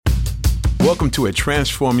Welcome to A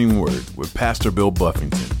Transforming Word with Pastor Bill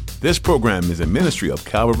Buffington. This program is a ministry of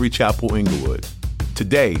Calvary Chapel, Inglewood.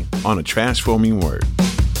 Today on A Transforming Word.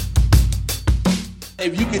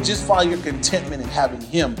 If you could just find your contentment in having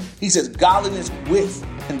Him, He says godliness with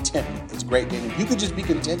contentment is great gain. If you could just be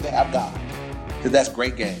content to have God, because that's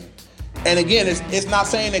great gain. And again, it's not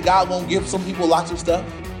saying that God won't give some people lots of stuff,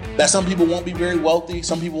 that some people won't be very wealthy,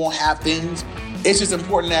 some people won't have things. It's just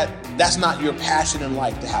important that that's not your passion in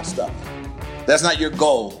life to have stuff. That's not your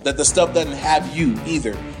goal, that the stuff doesn't have you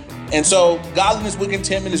either. And so godliness with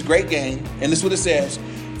contentment is great gain. And this is what it says.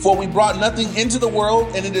 For we brought nothing into the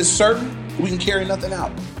world, and it is certain we can carry nothing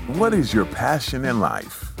out. What is your passion in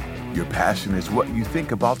life? Your passion is what you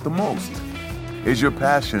think about the most. Is your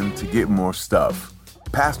passion to get more stuff?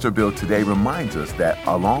 Pastor Bill today reminds us that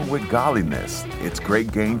along with godliness, it's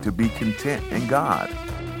great gain to be content in God.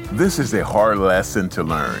 This is a hard lesson to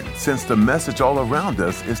learn, since the message all around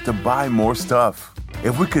us is to buy more stuff.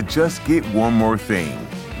 If we could just get one more thing,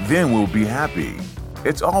 then we'll be happy.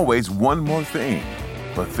 It's always one more thing,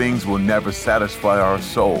 but things will never satisfy our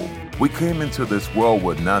soul. We came into this world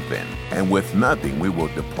with nothing, and with nothing we will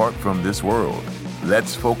depart from this world.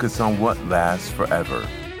 Let's focus on what lasts forever.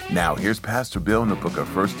 Now here's Pastor Bill in the book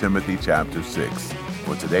of 1 Timothy chapter 6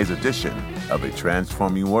 for today's edition of A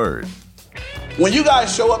Transforming Word. When you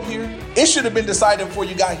guys show up here, it should have been decided before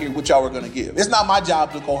you got here what y'all were going to give. It's not my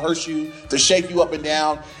job to coerce you, to shake you up and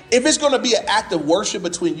down. If it's going to be an act of worship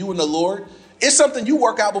between you and the Lord, it's something you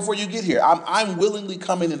work out before you get here. I'm willingly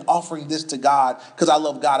coming and offering this to God because I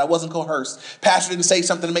love God. I wasn't coerced. Pastor didn't say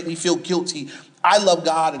something to make me feel guilty. I love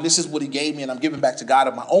God, and this is what He gave me, and I'm giving back to God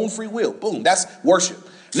of my own free will. Boom, that's worship.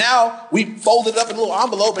 Now we fold it up in a little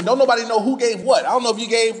envelope, and don't nobody know who gave what. I don't know if you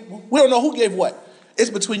gave. We don't know who gave what. It's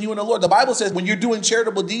between you and the Lord. The Bible says when you're doing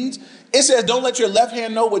charitable deeds, it says don't let your left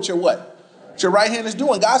hand know what your what? What your right hand is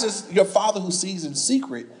doing. God says your Father who sees in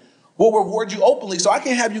secret will reward you openly. So I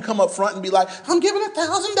can't have you come up front and be like, I'm giving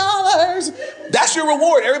 $1,000. That's your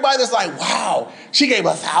reward. Everybody that's like, wow, she gave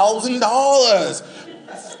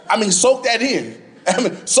 $1,000. I mean, soak that in.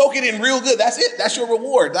 Soak it in real good. That's it. That's your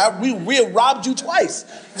reward. We robbed you twice.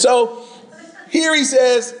 So here he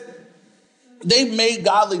says, they've made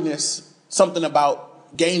godliness something about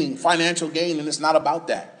gaining, financial gain, and it's not about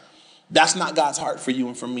that. That's not God's heart for you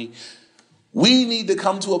and for me. We need to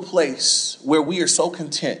come to a place where we are so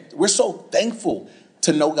content. We're so thankful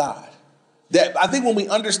to know God. That I think when we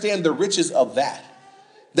understand the riches of that,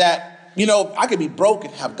 I could be broke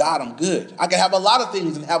and have God, I'm good. I could have a lot of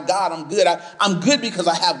things and have God, I'm good. I'm good because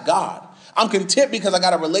I have God. I'm content because I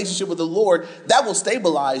got a relationship with the Lord. That will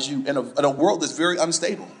stabilize you in a world that's very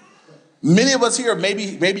unstable. Many of us here,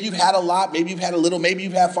 maybe you've had a lot, maybe you've had a little, maybe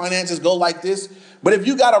you've had finances go like this. But if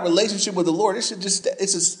you got a relationship with the Lord, it should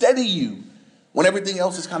steady you when everything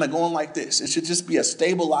else is kind of going like this. It should just be a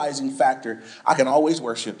stabilizing factor. I can always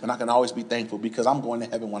worship and I can always be thankful because I'm going to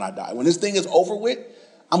heaven when I die. When this thing is over with,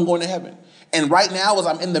 I'm going to heaven. And right now, as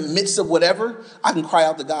I'm in the midst of whatever, I can cry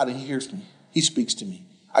out to God and He hears me. He speaks to me.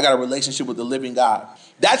 I got a relationship with the living God.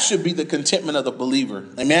 That should be the contentment of the believer.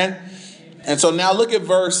 Amen? And so now look at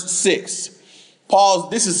verse 6. Paul,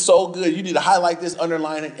 this is so good. You need to highlight this,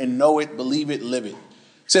 underline it, and know it, believe it, live it. It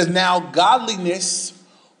says, now godliness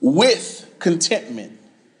with contentment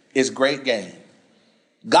is great gain.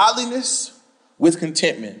 Godliness with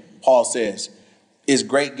contentment, Paul says, is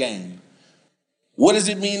great gain. What does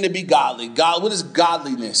it mean to be godly? What is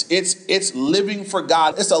godliness? It's living for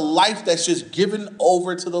God. It's a life that's just given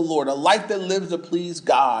over to the Lord, a life that lives to please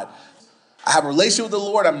God. I have a relationship with the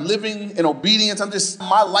Lord. I'm living in obedience.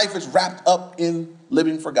 My life is wrapped up in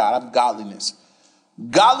living for God. I'm godliness.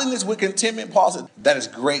 Godliness with contentment, Paul said, that is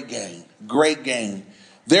great gain. Great gain.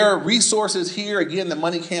 There are resources here, again, that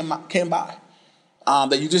money can't buy,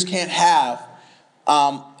 that you just can't have.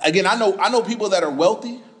 Again, I know people that are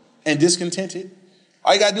wealthy and discontented.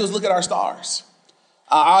 All you got to do is look at our stars.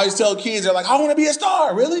 I always tell kids, they're like, I want to be a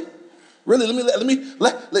star. Really? Really,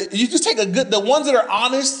 you just take the ones that are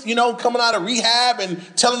honest, coming out of rehab and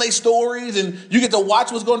telling their stories, and you get to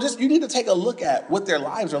watch what's going on. You need to take a look at what their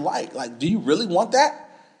lives are like. Like, do you really want that?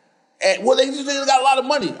 And they got a lot of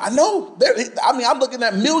money. I know. I'm looking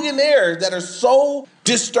at millionaires that are so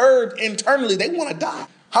disturbed internally, they want to die.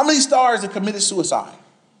 How many stars have committed suicide?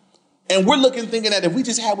 And we're thinking that if we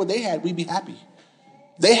just had what they had, we'd be happy.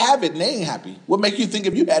 They have it and they ain't happy. What makes you think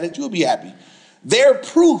if you had it, you'll be happy? They're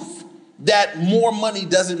proof that more money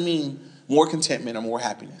doesn't mean more contentment or more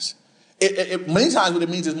happiness. Many times what it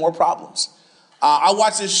means is more problems. I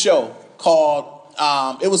watched this show called,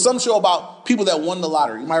 it was some show about people that won the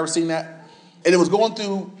lottery. You might have ever seen that? And it was going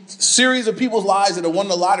through a series of people's lives that have won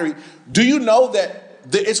the lottery. Do you know that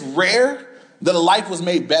it's rare that a life was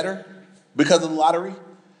made better because of the lottery?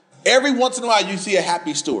 Every once in a while you see a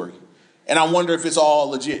happy story, and I wonder if it's all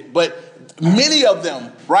legit. But many of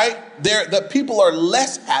them, right, the people are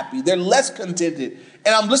less happy. They're less contented.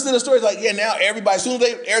 And I'm listening to stories like, yeah, now everybody, as soon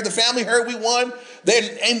as the family heard we won,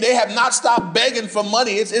 they have not stopped begging for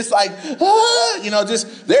money. It's like,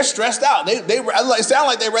 just they're stressed out. It sounds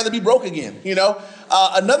like they'd rather be broke again,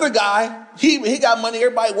 Another guy, he got money.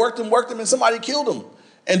 Everybody worked him, and somebody killed him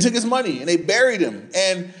and took his money, and they buried him.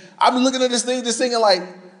 And I've been looking at this thing and like,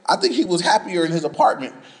 I think he was happier in his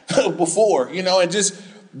apartment before, and just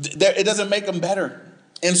it doesn't make him better.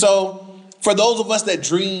 And so for those of us that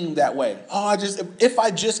dream that way, if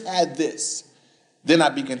I just had this, then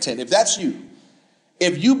I'd be content. If that's you,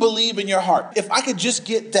 if you believe in your heart, if I could just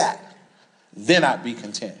get that, then I'd be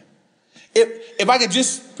content. If I could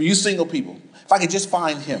just, for you single people, if I could just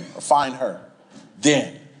find him or find her,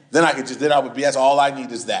 then I would be, that's all I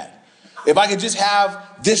need is that. If I could just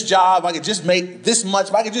have this job, if I could just make this much,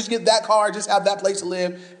 if I could just get that car, just have that place to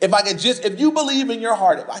live, if you believe in your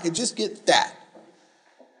heart, if I could just get that,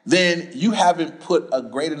 then you haven't put a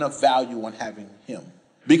great enough value on having him.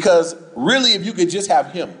 Because really, if you could just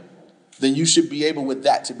have him, then you should be able with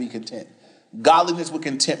that to be content. Godliness with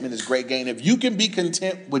contentment is great gain. If you can be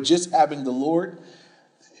content with just having the Lord,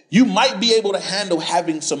 you might be able to handle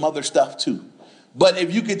having some other stuff too. But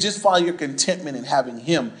if you could just find your contentment in having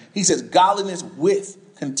him, he says godliness with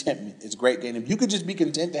contentment is great gain. If you could just be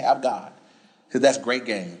content to have God, because that's great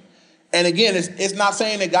gain. And again, it's not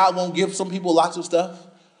saying that God won't give some people lots of stuff,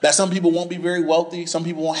 that some people won't be very wealthy, some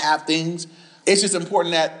people won't have things. It's just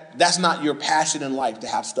important that that's not your passion in life to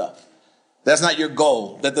have stuff. That's not your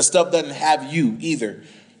goal, that the stuff doesn't have you either.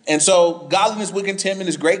 And so godliness with contentment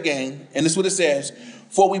is great gain. And this is what it says.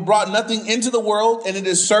 For we brought nothing into the world, and it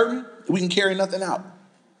is certain we can carry nothing out.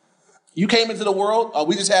 You came into the world.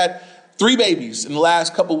 We just had 3 babies in the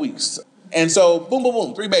last couple weeks. And so boom, boom,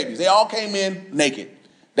 boom, 3 babies. They all came in naked.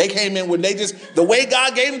 They came in when the way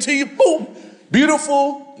God gave them to you, boom,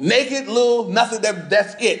 beautiful, naked, little, nothing.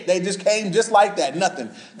 That's it. They just came just like that, nothing.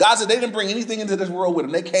 God said they didn't bring anything into this world with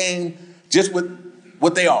them. They came just with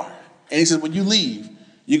what they are. And he says, when you leave,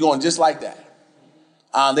 you're going just like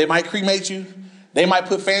that. They might cremate you. They might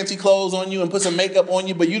put fancy clothes on you and put some makeup on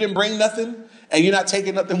you, but you didn't bring nothing, and you're not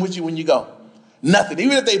taking nothing with you when you go. Nothing.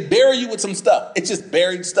 Even if they bury you with some stuff, it's just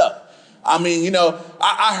buried stuff. I mean,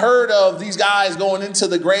 I heard of these guys going into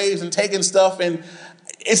the graves and taking stuff, and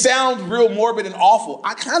it sounds real morbid and awful.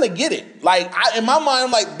 I kind of get it. Like, in my mind,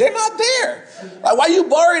 I'm like, they're not there. Like, why you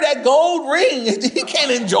bury that gold ring? He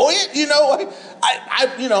can't enjoy it,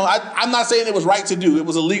 I'm not saying it was right to do. It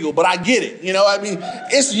was illegal, but I get it.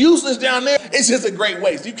 It's useless down there. It's just a great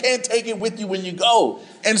waste. You can't take it with you when you go.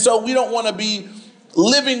 And so we don't want to be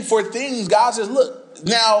living for things. God says, look,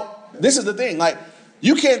 now, this is the thing. Like,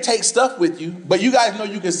 you can't take stuff with you, but you guys know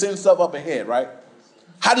you can send stuff up ahead, right?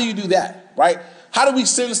 How do you do that, right? How do we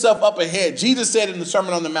send stuff up ahead? Jesus said in the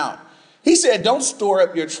Sermon on the Mount, he said, don't store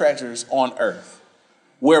up your treasures on earth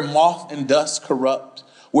where moth and dust corrupt,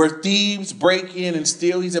 where thieves break in and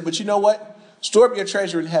steal. He said, but you know what? Store up your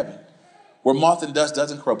treasure in heaven where moth and dust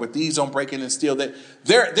doesn't corrupt, where thieves don't break in and steal.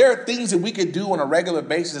 There are things that we could do on a regular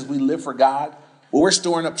basis as we live for God, where we're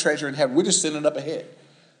storing up treasure in heaven. We're just sending it up ahead.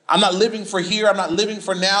 I'm not living for here. I'm not living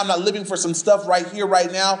for now. I'm not living for some stuff right here,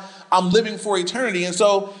 right now. I'm living for eternity. And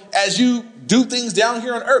so as you do things down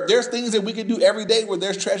here on earth, there's things that we can do every day where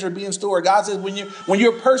there's treasure being stored. God says, when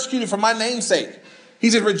you're persecuted for my name's sake, he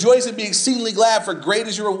says, rejoice and be exceedingly glad, for great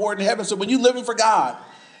is your reward in heaven. So when you're living for God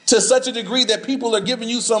to such a degree that people are giving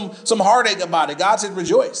you some heartache about it, God says,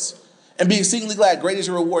 rejoice and be exceedingly glad. Great is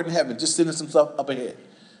your reward in heaven. Just sending some stuff up ahead.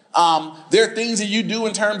 There are things that you do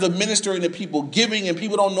in terms of ministering to people, giving, and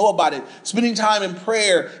people don't know about it, spending time in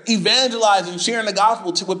prayer, evangelizing, sharing the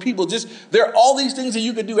gospel with people. There are all these things that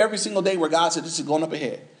you can do every single day where God said, this is going up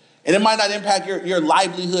ahead. And it might not impact your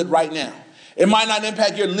livelihood right now. It might not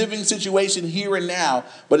impact your living situation here and now,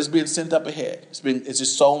 but it's being sent up ahead. It's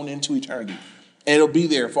just sown into eternity, and it'll be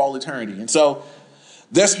there for all eternity. And so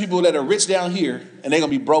there's people that are rich down here, and they're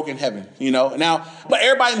going to be broke in heaven, Now, but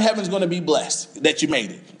everybody in heaven is going to be blessed that you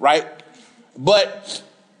made it, right? But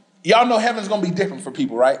y'all know heaven's going to be different for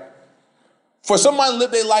people, right? For someone to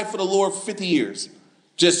live their life for the Lord for 50 years,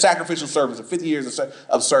 just sacrificial service, or 50 years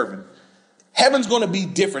of serving, heaven's going to be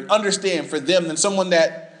different, understand, for them than someone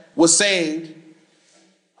that was saved.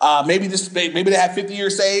 Maybe they had 50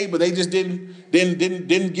 years saved, but they just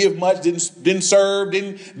didn't give much, didn't serve,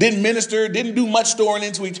 didn't minister, didn't do much storing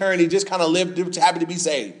into eternity, just kind of lived happy to be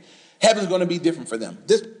saved. Heaven's going to be different for them.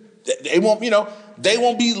 They won't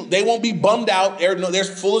be bummed out.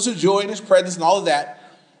 There's fullness of joy in his presence and all of that.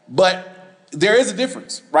 But there is a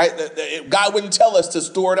difference, right? God wouldn't tell us to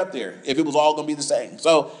store it up there if it was all going to be the same.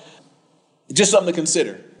 So just something to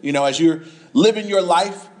consider, as you're living your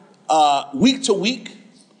life week to week.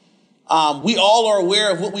 We all are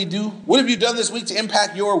aware of what we do. What have you done this week to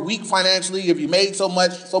impact your week financially? Have you made so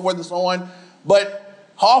much, so forth and so on? But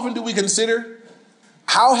how often do we consider,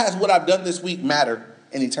 how has what I've done this week matter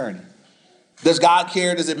in eternity? Does God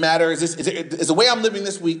care? Does it matter? Is the way I'm living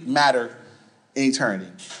this week matter in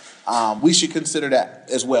eternity? We should consider that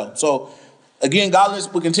as well. So again,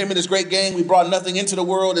 Godliness will continue this great game. We brought nothing into the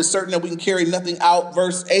world. It's certain that we can carry nothing out.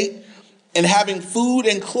 Verse 8, and having food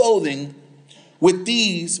and clothing, with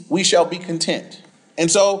these we shall be content. And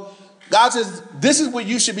so God says, this is what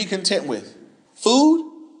you should be content with.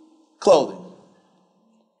 Food, clothing.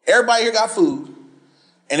 Everybody here got food,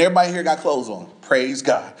 and everybody here got clothes on. Praise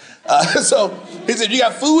God. So he said, you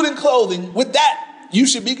got food and clothing. With that, you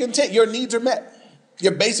should be content. Your needs are met.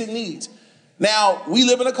 Your basic needs. Now, we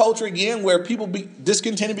live in a culture, again, where people be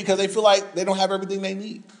discontented because they feel like they don't have everything they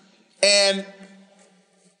need. And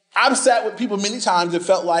I've sat with people many times that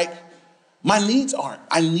felt like my needs aren't.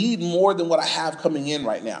 I need more than what I have coming in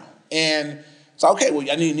right now. And it's okay, well,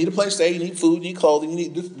 you need a place to stay, you need food, you need clothing, you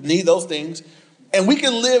need those things. And we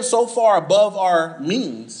can live so far above our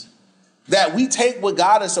means that we take what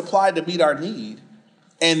God has supplied to meet our need,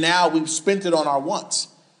 and now we've spent it on our wants.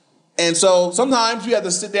 And so sometimes you have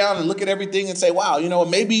to sit down and look at everything and say, wow,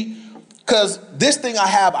 maybe because this thing I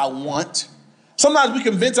have, I want. Sometimes we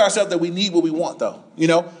convince ourselves that we need what we want, though.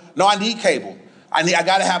 No, I need cable. We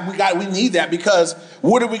need that, because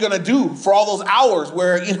what are we going to do for all those hours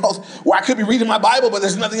where I could be reading my Bible, but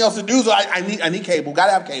there's nothing else to do. So I need cable. Got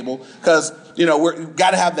to have cable because, we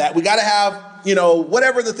got to have that. We got to have,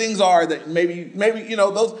 whatever the things are that maybe,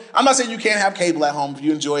 those. I'm not saying you can't have cable at home. If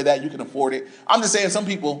you enjoy that, you can afford it. I'm just saying some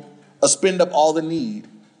people spend up all the need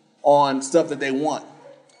on stuff that they want.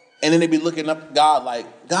 And then they be looking up at God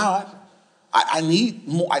like, God, I need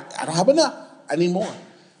more. I don't have enough. I need more.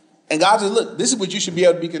 And God says, look, this is what you should be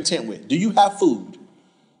able to be content with. Do you have food?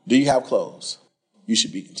 Do you have clothes? You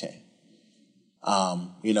should be content.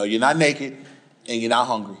 You're not naked and you're not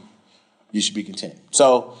hungry. You should be content.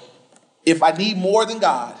 So if I need more than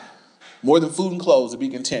God, more than food and clothes to be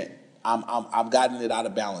content, I've gotten it out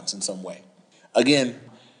of balance in some way. Again,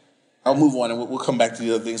 I'll move on and we'll come back to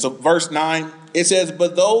the other thing. So verse 9, it says,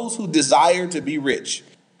 but those who desire to be rich.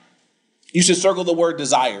 You should circle the word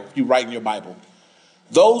desire if you write in your Bible.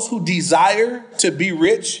 Those who desire to be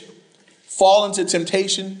rich fall into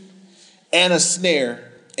temptation and a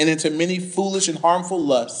snare and into many foolish and harmful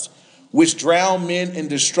lusts, which drown men in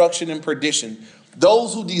destruction and perdition.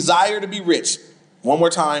 Those who desire to be rich, one more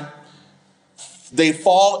time, they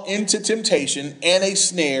fall into temptation and a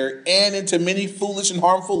snare and into many foolish and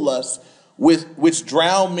harmful lusts, which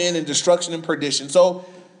drown men in destruction and perdition. So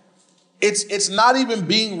it's not even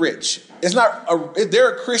being rich. There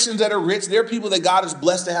are Christians that are rich. There are people that God has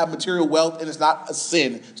blessed to have material wealth, and it's not a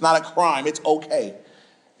sin. It's not a crime. It's okay.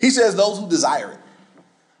 He says those who desire it.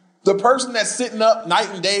 The person that's sitting up night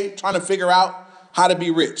and day trying to figure out how to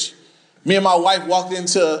be rich. Me and my wife walked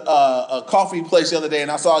into a coffee place the other day,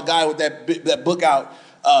 and I saw a guy with that book out,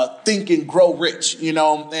 Think and Grow Rich, and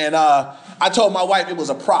I told my wife it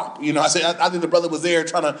was a prop. I said, I think the brother was there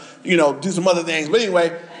trying to, do some other things. But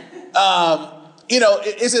anyway,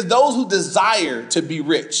 it says those who desire to be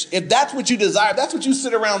rich. If that's what you desire, that's what you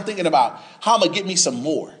sit around thinking about. How am I going to get me some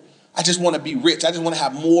more? I just want to be rich. I just want to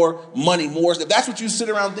have more money, more stuff. That's what you sit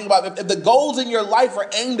around thinking about. If the goals in your life are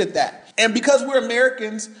aimed at that. And because we're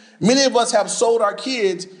Americans, many of us have sold our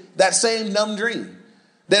kids that same dumb dream.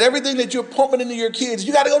 That everything that you're pumping into your kids,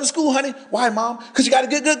 you got to go to school, honey. Why, Mom? Because you got to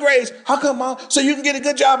get good grades. How come, Mom? So you can get a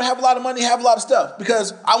good job and have a lot of money, have a lot of stuff.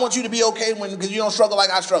 Because I want you to be okay because you don't struggle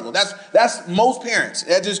like I struggle. That's most parents.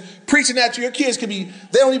 They're just preaching that to your kids. They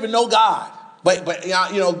don't even know God. But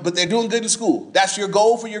they're doing good in school. That's your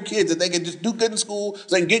goal for your kids, that they can just do good in school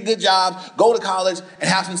so they can get good jobs, go to college, and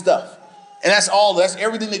have some stuff. And that's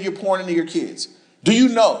everything that you're pouring into your kids. Do you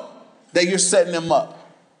know that you're setting them up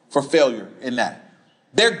for failure in that?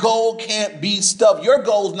 Their goal can't be stuff. Your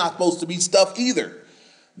goal is not supposed to be stuff either.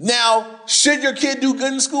 Now, should your kid do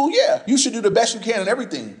good in school? Yeah, you should do the best you can in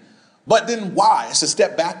everything. But then why? It's a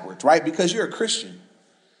step backwards, right? Because you're a Christian.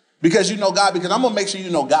 Because you know God, because I'm going to make sure you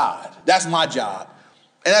know God. That's my job.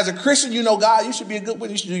 And as a Christian, you know God, you should be a good one.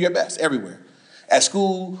 You should do your best everywhere. At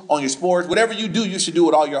school, on your sports, whatever you do, you should do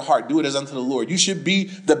it all your heart. Do it as unto the Lord. You should be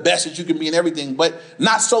the best that you can be in everything, but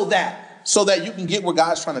not so that you can get where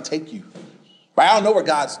God's trying to take you. But I don't know where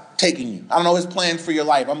God's taking you. I don't know his plans for your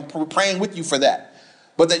life. I'm praying with you for that.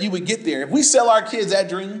 But that you would get there. If we sell our kids that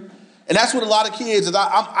dream And that's what a lot of kids,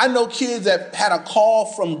 I know kids that had a call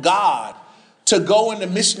from God to go into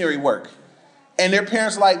missionary work. And their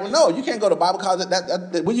parents are like, well, no, you can't go to Bible college.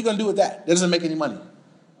 What are you going to do with that? That doesn't make any money.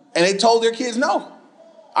 And they told their kids, no,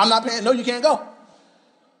 I'm not paying. No, you can't go.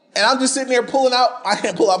 And I'm just sitting there pulling out, I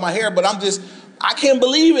can't pull out my hair, but I can't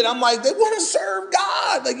believe it. I'm like, they want to serve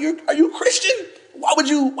God. Like, are you a Christian? Why would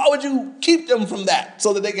you keep them from that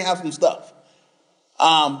so that they can have some stuff?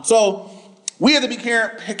 So we have to be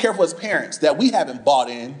careful as parents that we haven't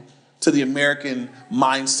bought in to the American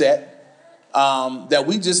mindset, that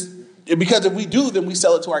we just, because if we do, then we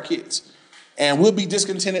sell it to our kids. And we'll be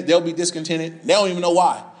discontented. They'll be discontented. They don't even know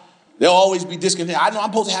why. They'll always be discontented. I know I'm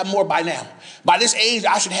supposed to have more by now. By this age,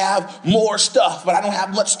 I should have more stuff, but I don't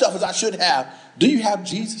have much stuff as I should have. Do you have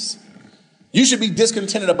Jesus? You should be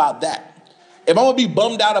discontented about that. If I'm going to be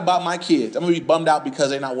bummed out about my kids, I'm going to be bummed out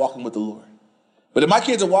because they're not walking with the Lord. But if my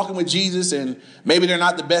kids are walking with Jesus and maybe they're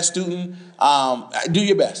not the best student, do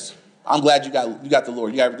your best. I'm glad you got the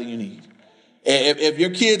Lord. You got everything you need. If your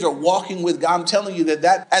kids are walking with God, I'm telling you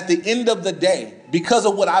that at the end of the day, because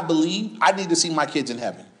of what I believe, I need to see my kids in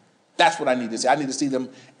heaven. That's what I need to see. I need to see them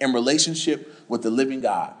in relationship with the living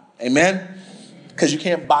God. Amen? Because you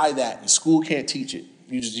can't buy that and school can't teach it.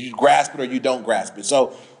 You grasp it or you don't grasp it.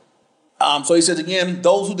 So he says again,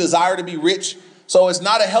 those who desire to be rich. So it's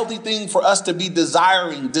not a healthy thing for us to be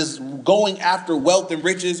desiring, just going after wealth and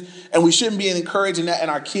riches. And we shouldn't be encouraging that in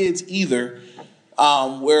our kids either.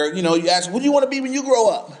 Where, you ask, what do you want to be when you grow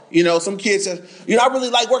up? Some kids say, I really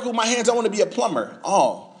like working with my hands. I want to be a plumber.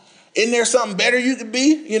 Oh, isn't there something better you could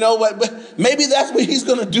be? But maybe that's what he's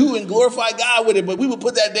going to do and glorify God with it. But we would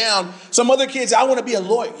put that down. Some other kids say, I want to be a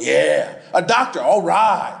lawyer. Yeah. A doctor. All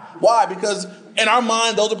right. Why? Because in our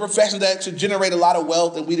mind, those are professions that should generate a lot of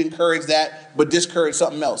wealth, and we'd encourage that, but discourage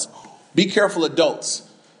something else. Be careful, adults.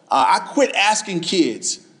 I quit asking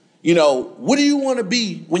kids, what do you want to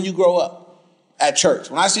be when you grow up? At church.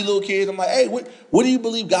 When I see little kids, I'm like, hey, what do you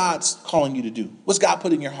believe God's calling you to do? What's God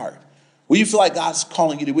put in your heart? What do you feel like God's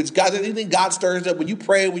calling you to do? Is there anything God stirs up when you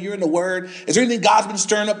pray, when you're in the Word? Is there anything God's been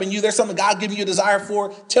stirring up in you? There's something God giving you a desire for?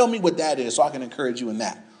 Tell me what that is so I can encourage you in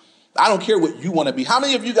that. I don't care what you want to be. How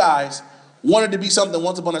many of you guys wanted to be something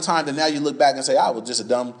once upon a time that now you look back and say, I was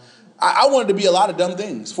just I wanted to be a lot of dumb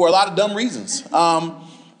things for a lot of dumb reasons. I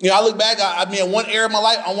look back, in one era of my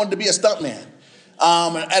life, I wanted to be a stuntman.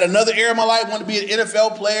 At another era of my life, I wanted to be an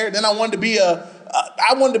NFL player. Then I wanted to be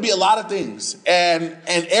a lot of things. And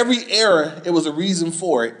every era, it was a reason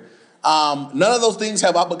for it. None of those things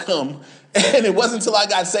have I become. And it wasn't until I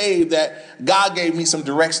got saved that God gave me some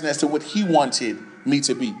direction as to what he wanted me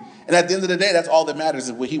to be. And at the end of the day, that's all that matters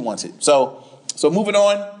is what he wanted. So moving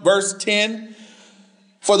on, verse 10.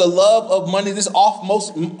 For the love of money, this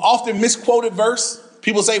most often misquoted verse.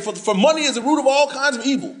 People say, for money is the root of all kinds of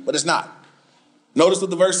evil, but it's not. Notice what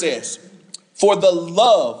the verse says. For the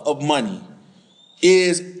love of money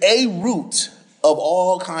is a root of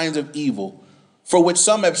all kinds of evil, for which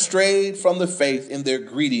some have strayed from the faith in their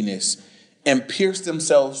greediness and pierced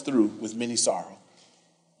themselves through with many sorrow.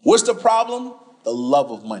 What's the problem? The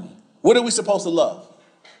love of money. What are we supposed to love?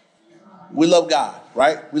 We love God,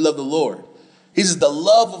 right? We love the Lord. He says the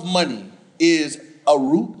love of money is a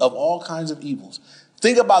root of all kinds of evils.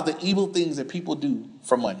 Think about the evil things that people do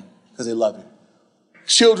for money because they love it.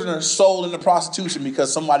 Children are sold into prostitution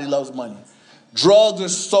because somebody loves money. Drugs are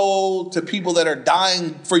sold to people that are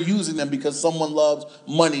dying for using them because someone loves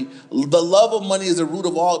money. The love of money is the root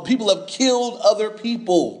of all. People have killed other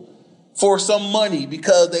people for some money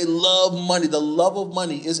because they love money. The love of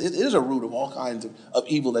money is a root of all kinds of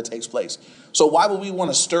evil that takes place. So why would we want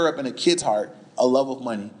to stir up in a kid's heart a love of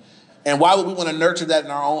money? And why would we want to nurture that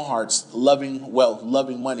in our own hearts, loving wealth,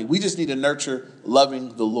 loving money? We just need to nurture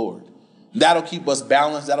loving the Lord. That'll keep us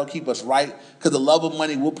balanced. That'll keep us right. Because the love of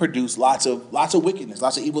money will produce lots of wickedness,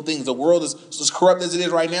 lots of evil things. The world is as corrupt as it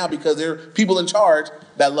is right now because there are people in charge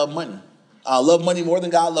that love money. Love money more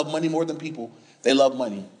than God, love money more than people. They love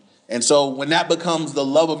money. And so when that becomes the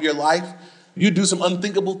love of your life, you do some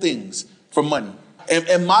unthinkable things for money.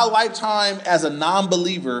 In my lifetime as a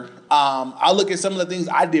non-believer, I look at some of the things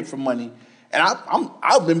I did for money, and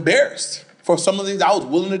I'm embarrassed for some of the things I was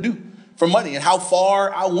willing to do for money and how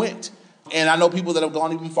far I went. And I know people that have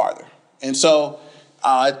gone even farther. And so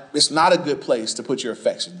it's not a good place to put your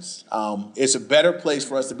affections. It's a better place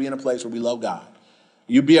for us to be in a place where we love God.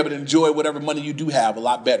 You'll be able to enjoy whatever money you do have a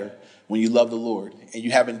lot better when you love the Lord and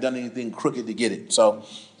you haven't done anything crooked to get it. So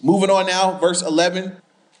moving on now, verse 11.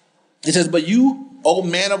 It says, but you, O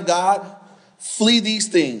man of God, flee these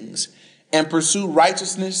things and pursue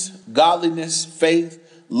righteousness, godliness,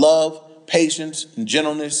 faith, love, patience, and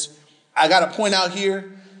gentleness. I got to point out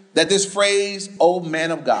here, that this phrase, "oh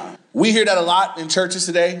man of God," we hear that a lot in churches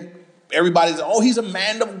today. Everybody's, "oh, he's a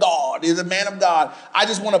man of God. He's a man of God." I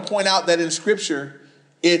just want to point out that in Scripture,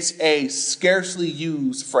 it's a scarcely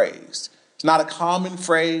used phrase. It's not a common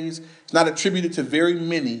phrase. It's not attributed to very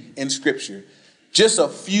many in Scripture. Just a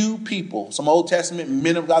few people, some Old Testament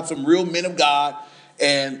men of God, some real men of God.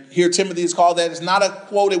 And here Timothy is called that. It's not a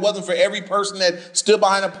quote. It wasn't for every person that stood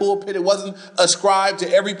behind a pulpit. It wasn't ascribed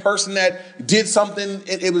to every person that did something.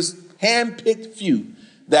 It was handpicked few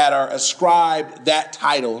that are ascribed that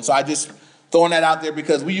title. And so I just throwing that out there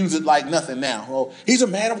because we use it like nothing now. Oh, he's a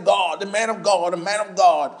man of God, the man of God, the man of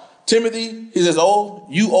God. Timothy, he says, "Oh,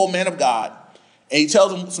 you old man of God." And he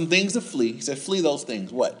tells him some things to flee. He said, flee those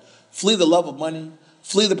things. What? Flee the love of money.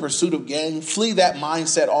 Flee the pursuit of gain. Flee that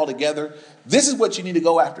mindset altogether. This is what you need to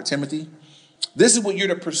go after, Timothy. This is what you're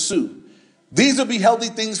to pursue. These will be healthy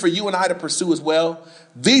things for you and I to pursue as well.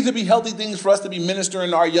 These will be healthy things for us to be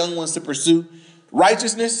ministering to our young ones to pursue.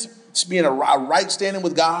 Righteousness, just being a right standing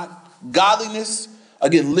with God. Godliness,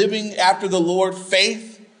 again, living after the Lord.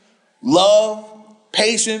 Faith, love,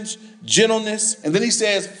 patience, gentleness. And then he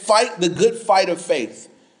says, fight the good fight of faith.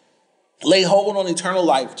 Lay hold on eternal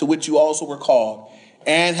life, to which you also were called,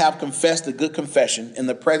 and have confessed the good confession in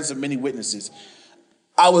the presence of many witnesses.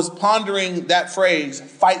 I was pondering that phrase,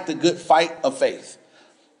 fight the good fight of faith.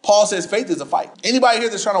 Paul says faith is a fight. Anybody here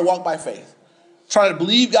that's trying to walk by faith, trying to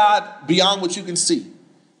believe God beyond what you can see,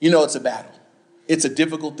 you know it's a battle. It's a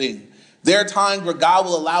difficult thing. There are times where God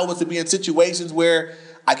will allow us to be in situations where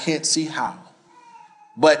I can't see how.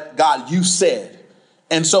 But God, you said.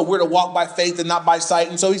 And so we're to walk by faith and not by sight.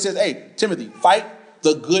 And so he says, hey, Timothy, fight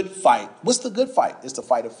the good fight. What's the good fight? It's the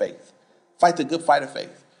fight of faith. Fight the good fight of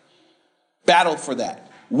faith. Battle for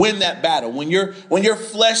that. Win that battle. When your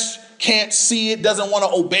flesh can't see it, doesn't want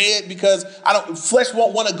to obey it because flesh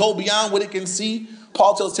won't want to go beyond what it can see.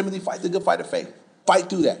 Paul tells Timothy, fight the good fight of faith. Fight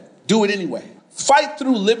through that. Do it anyway. Fight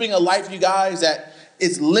through living a life, you guys, that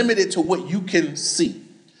is limited to what you can see.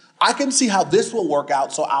 I can see how this will work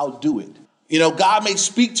out, so I'll do it. You know, God may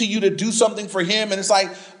speak to you to do something for him, and it's like,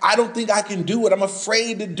 I don't think I can do it. I'm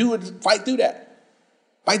afraid to do it. Fight through that.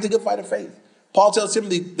 Fight the good fight of faith. Paul tells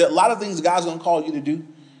Timothy that a lot of things God's going to call you to do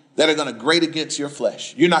that are going to grate against your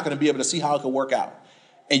flesh. You're not going to be able to see how it can work out.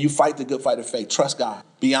 And you fight the good fight of faith. Trust God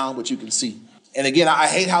beyond what you can see. And again, I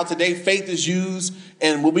hate how today faith is used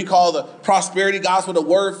in what we call the prosperity gospel, the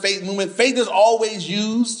word faith movement. Faith is always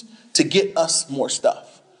used to get us more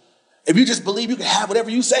stuff. If you just believe, you can have whatever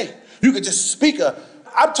you say. You could just speak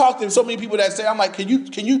I've talked to so many people that say, I'm like, can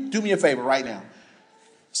you do me a favor right now?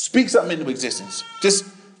 Speak something into existence. Just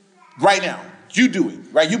right now. You do it,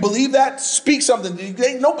 right? You believe that? Speak something. They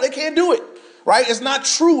can't do it, right? It's not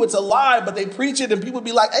true. It's a lie, but they preach it and people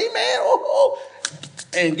be like, hey, man,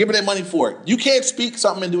 and giving them money for it. You can't speak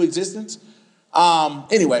something into existence.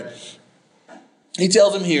 Anyway, he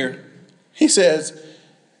tells him here, he says,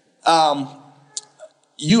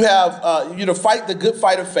 you to fight the good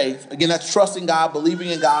fight of faith. Again, that's trusting God, believing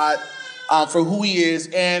in God for who he is.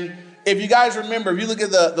 And if you guys remember, if you look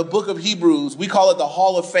at the book of Hebrews, we call it the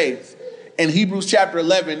Hall of Faith in Hebrews chapter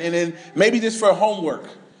 11. And then maybe just for homework,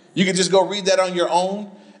 you can just go read that on your own.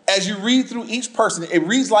 As you read through each person, it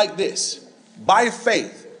reads like this. By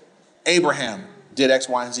faith, Abraham did X,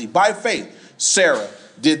 Y, and Z. By faith, Sarah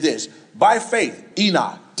did this. By faith,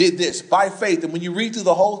 Enoch did this. By faith. And when you read through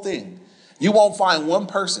the whole thing, you won't find one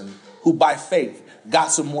person who by faith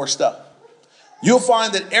got some more stuff. You'll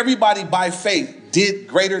find that everybody by faith did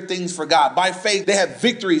greater things for God. By faith, they had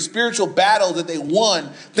victory, spiritual battles that they won,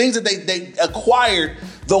 things that they acquired.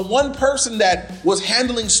 The one person that was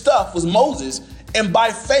handling stuff was Moses. And by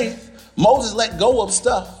faith, Moses let go of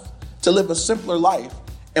stuff to live a simpler life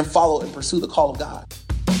and follow and pursue the call of God.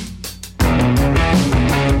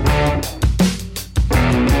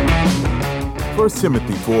 1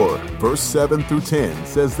 Timothy 4, verse 7 through 10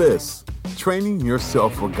 says this, training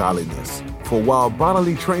yourself for godliness. For while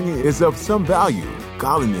bodily training is of some value,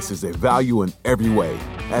 godliness is a value in every way,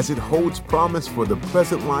 as it holds promise for the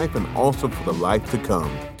present life and also for the life to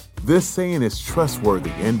come. This saying is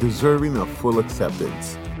trustworthy and deserving of full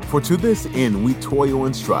acceptance. For to this end we toil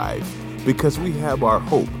and strive, because we have our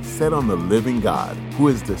hope set on the living God, who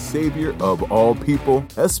is the Savior of all people,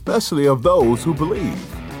 especially of those who believe.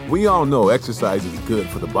 We all know exercise is good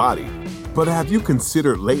for the body, but have you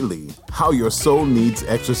considered lately how your soul needs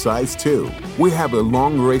exercise too? We have a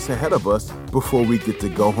long race ahead of us before we get to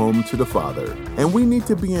go home to the Father, and we need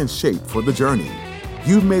to be in shape for the journey.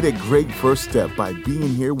 You've made a great first step by being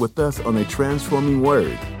here with us on a transforming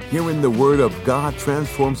word. Hearing the word of God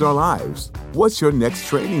transforms our lives. What's your next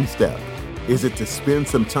training step? Is it to spend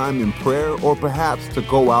some time in prayer, or perhaps to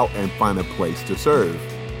go out and find a place to serve?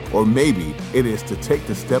 Or maybe it is to take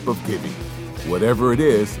the step of giving. Whatever it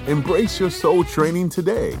is, embrace your soul training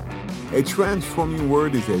today. A Transforming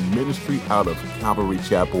Word is a ministry out of Calvary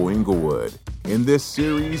Chapel, Inglewood. In this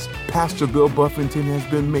series, Pastor Bill Buffington has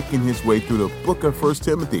been making his way through the book of 1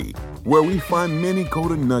 Timothy, where we find many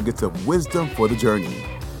golden nuggets of wisdom for the journey.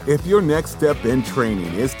 If your next step in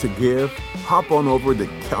training is to give, hop on over to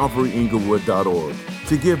calvaryinglewood.org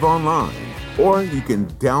to give online, or you can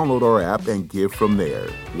download our app and give from there.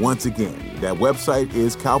 Once again, that website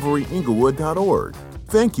is calvaryinglewood.org.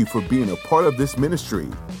 Thank you for being a part of this ministry.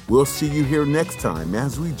 We'll see you here next time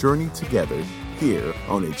as we journey together here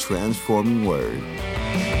on A Transforming Word.